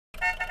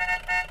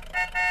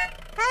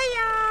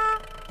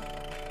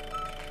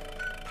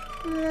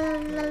La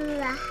la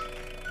la.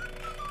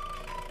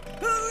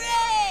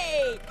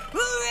 Hooray!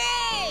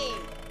 Hooray!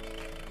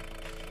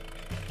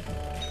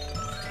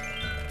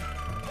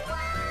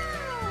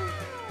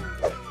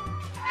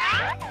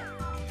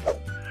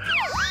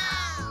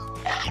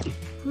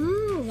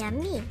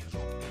 Yummy.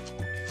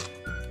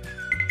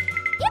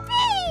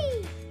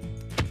 Yippee!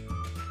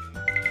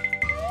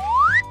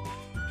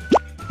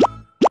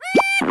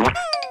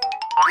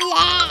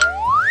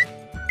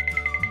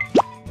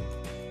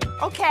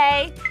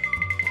 Okay.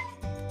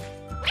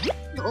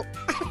 Oh.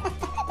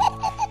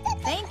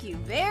 Thank you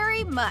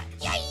very much.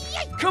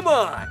 Come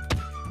on!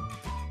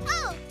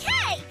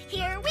 Okay,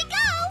 here we go.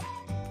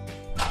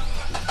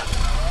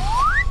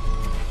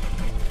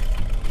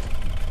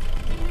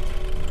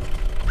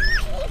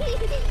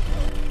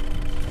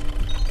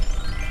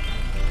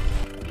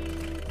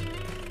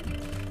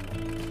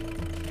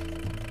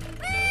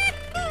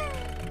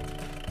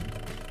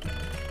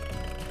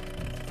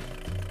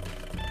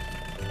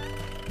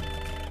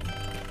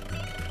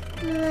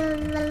 La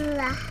la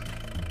la.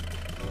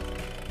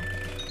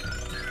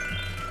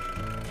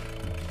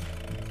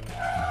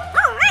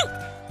 All right.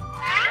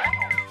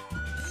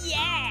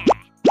 Yeah!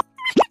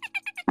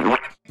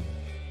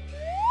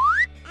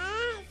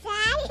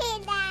 Sorry,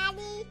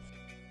 Daddy.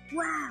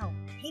 Wow.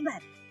 Hey,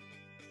 bud.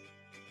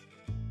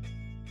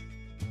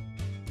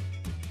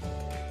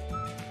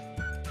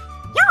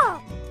 Yo.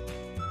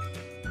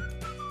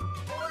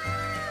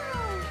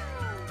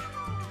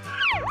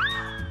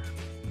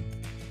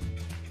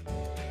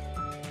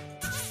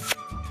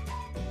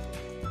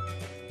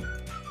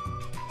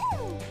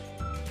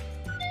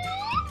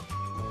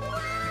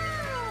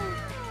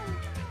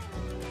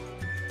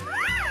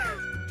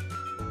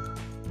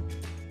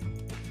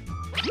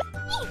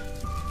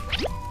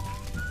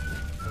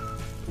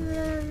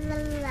 La la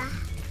la.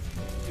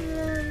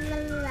 La la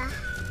la.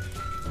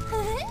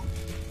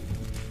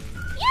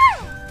 Yeah.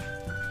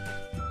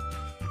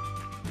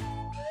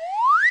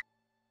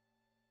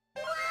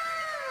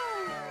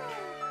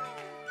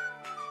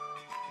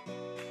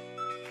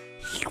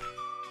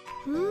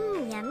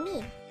 Yummy.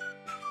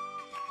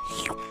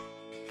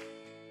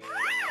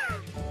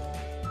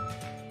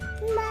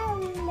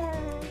 Mama.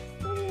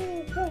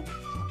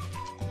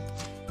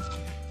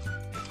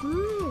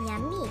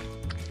 Yummy.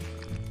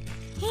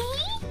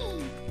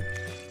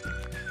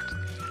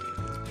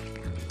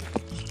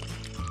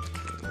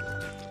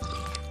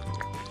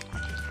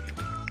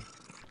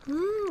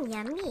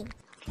 Yummy.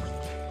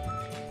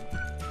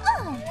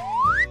 Oh.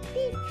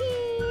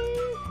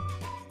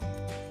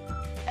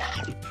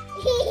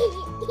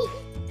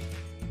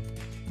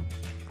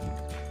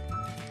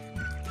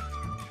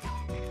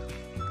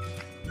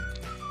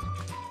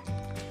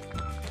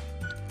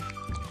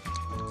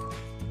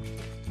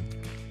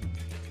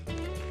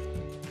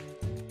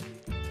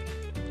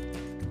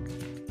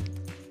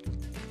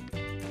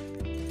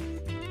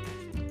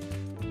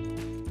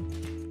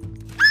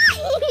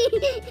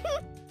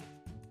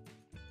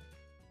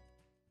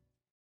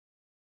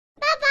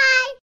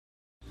 Bye-bye.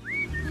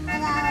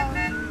 Hello.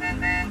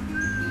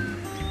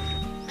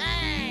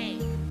 Hey!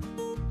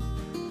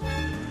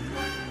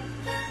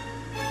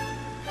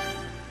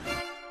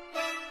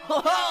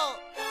 Ho-ho!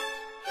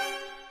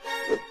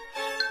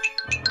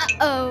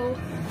 Uh-oh.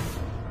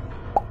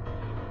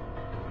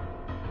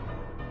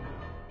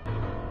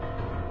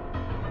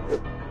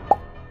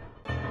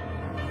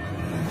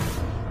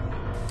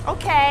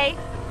 Okay.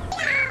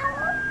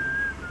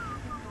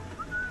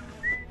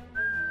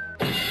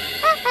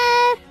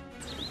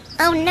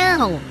 Oh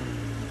no.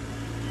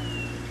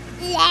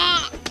 Yeah.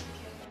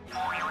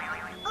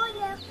 Oh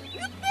yeah.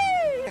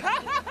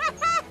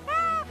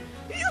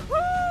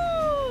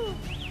 Yoo-hoo!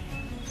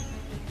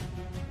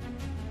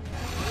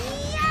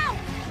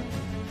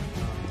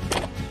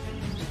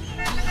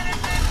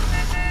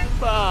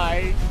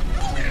 Bye!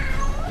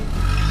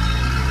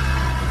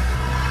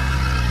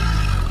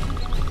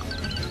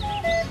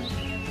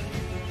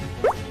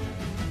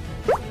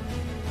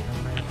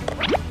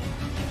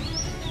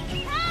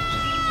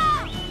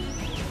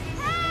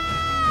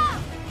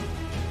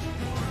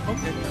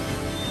 Okay.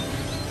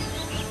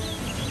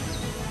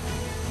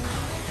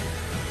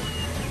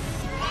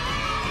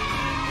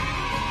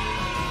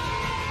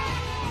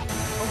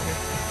 Okay.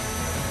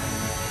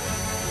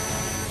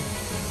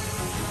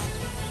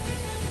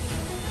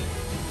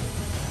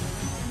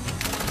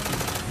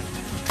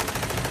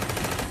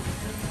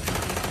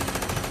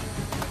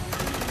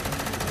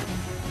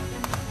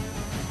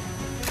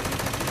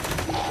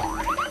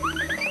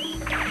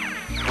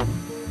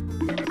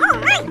 All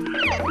right.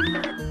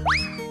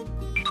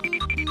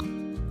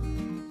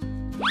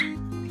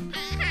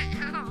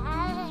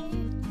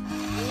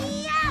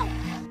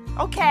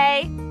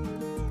 Okay.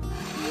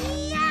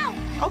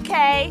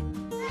 Okay.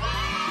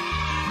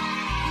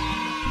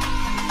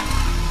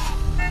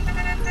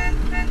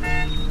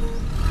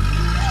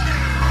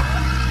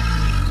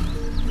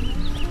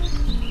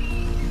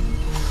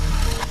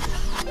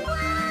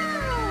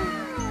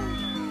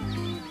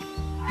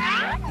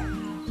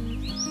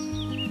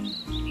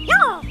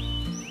 Yeah.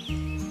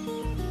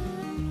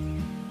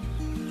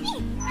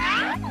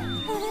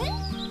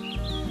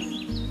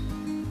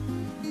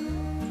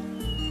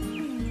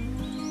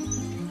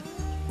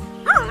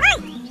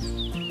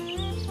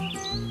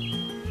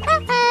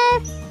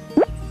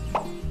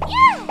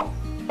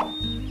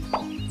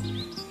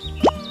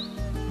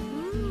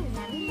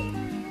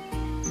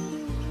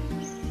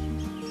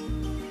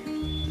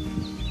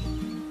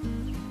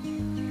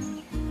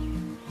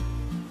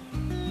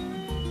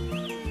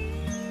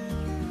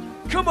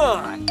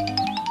 on.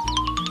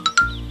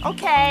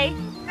 Okay.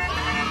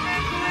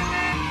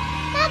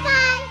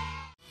 Bye-bye.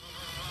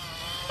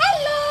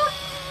 Hello.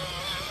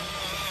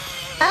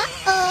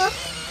 Uh-oh.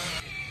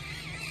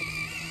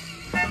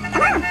 Come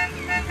on.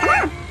 Come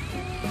on.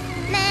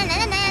 Na na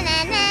na na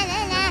na na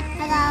na.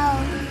 Hello.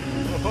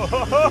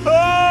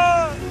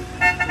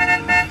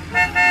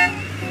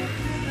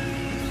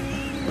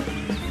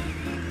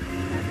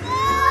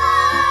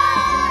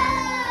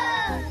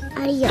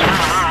 Adios.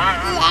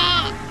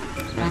 Yeah.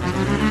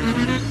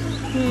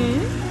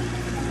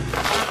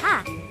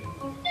 Aha.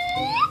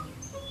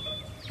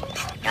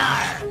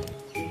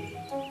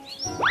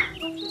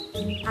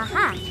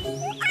 Aha.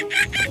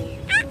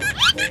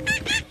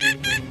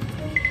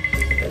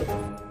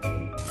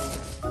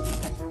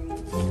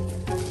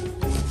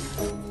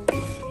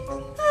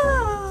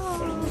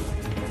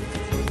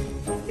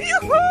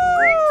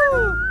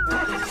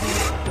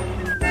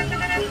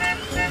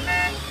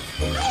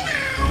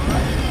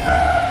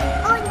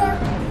 Oh no.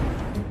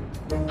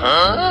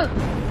 Huh?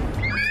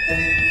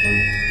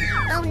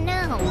 Oh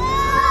no.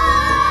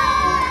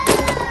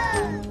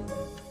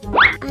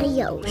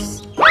 Adios.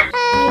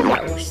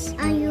 Adios.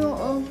 Are you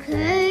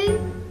okay?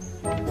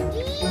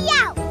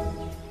 Yow!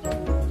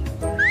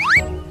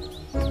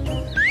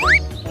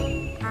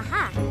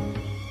 Aha.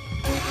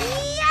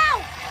 Yow!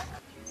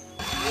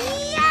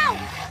 Yow!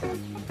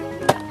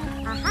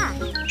 Aha.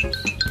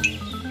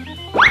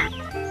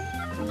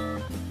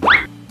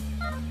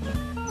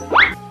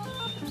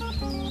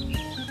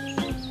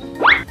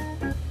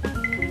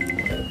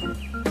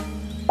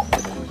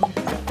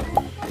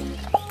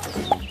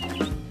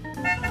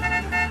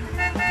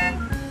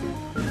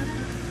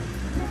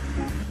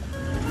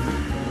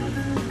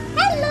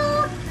 Hello.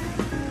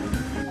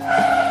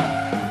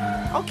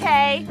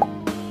 Okay.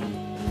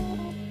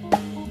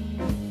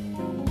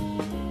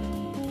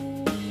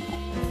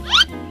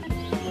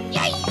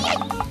 Yummy.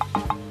 Yummy.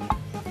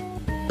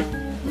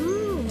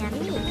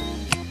 Yummy. Yummy.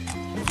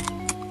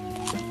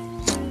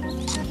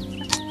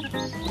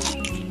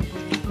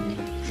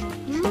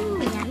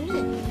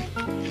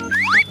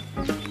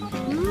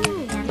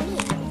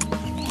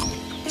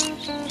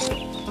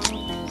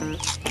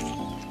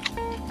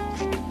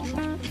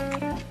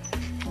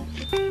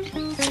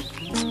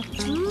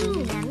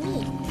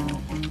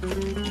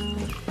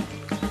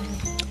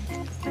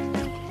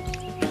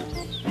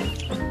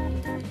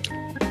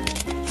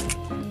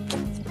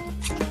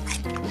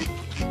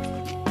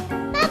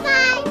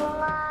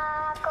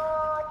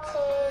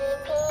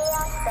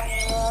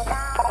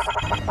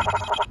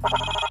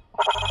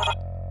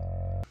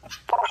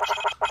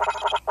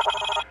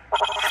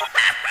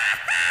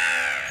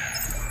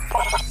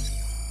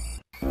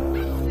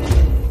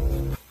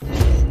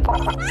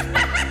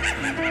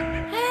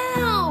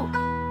 Help!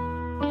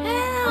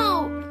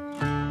 Help!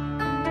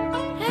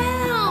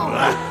 Help!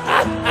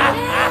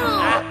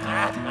 Help!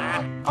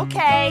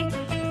 Okay.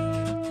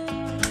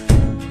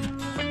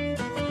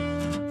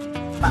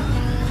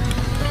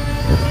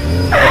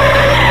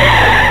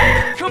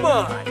 Come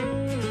on.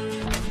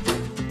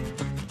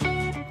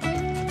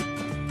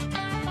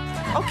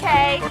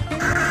 Okay.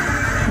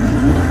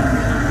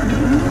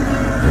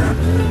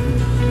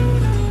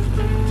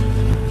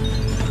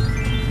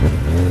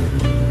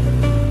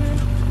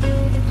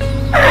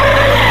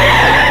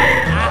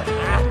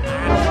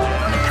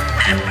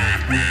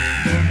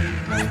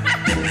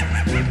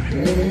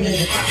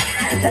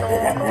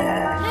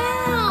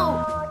 Help!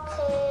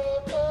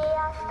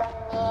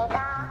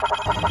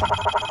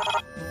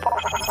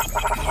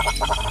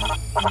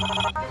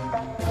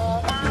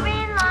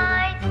 Green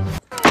light.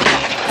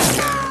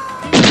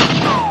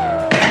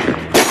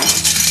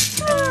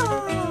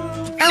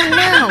 Oh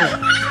no!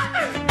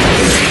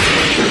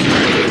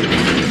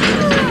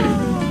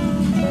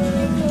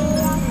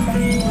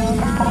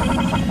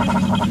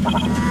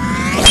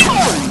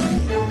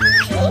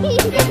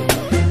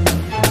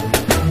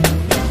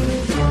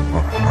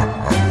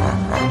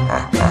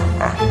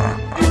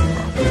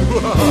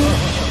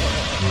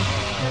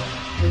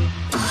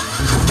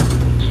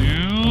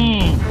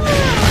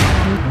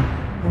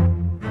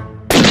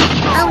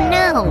 Oh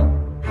no!